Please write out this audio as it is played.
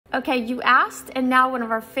Okay, you asked, and now one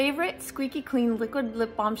of our favorite Squeaky Clean liquid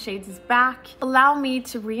lip balm shades is back. Allow me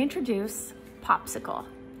to reintroduce Popsicle,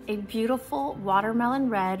 a beautiful watermelon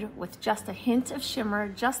red with just a hint of shimmer,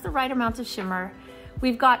 just the right amount of shimmer.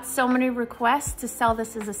 We've got so many requests to sell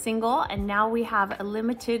this as a single, and now we have a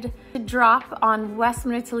limited drop on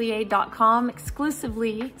westmanatelier.com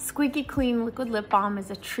exclusively. Squeaky Clean liquid lip balm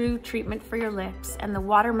is a true treatment for your lips, and the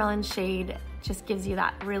watermelon shade just gives you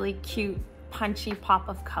that really cute, punchy pop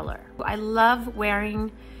of color. I love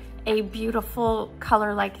wearing a beautiful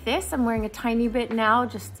color like this. I'm wearing a tiny bit now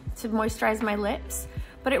just to moisturize my lips,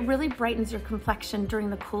 but it really brightens your complexion during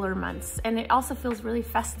the cooler months, and it also feels really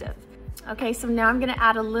festive. Okay, so now I'm gonna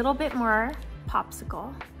add a little bit more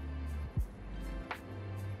Popsicle.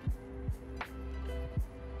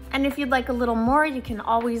 And if you'd like a little more, you can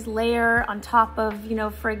always layer on top of, you know,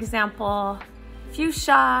 for example,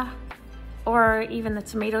 fuchsia or even the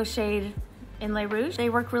tomato shade in Le Rouge. They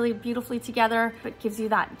work really beautifully together, but gives you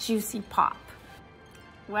that juicy pop.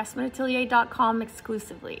 westmanatelier.com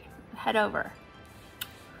exclusively. Head over.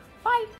 Bye.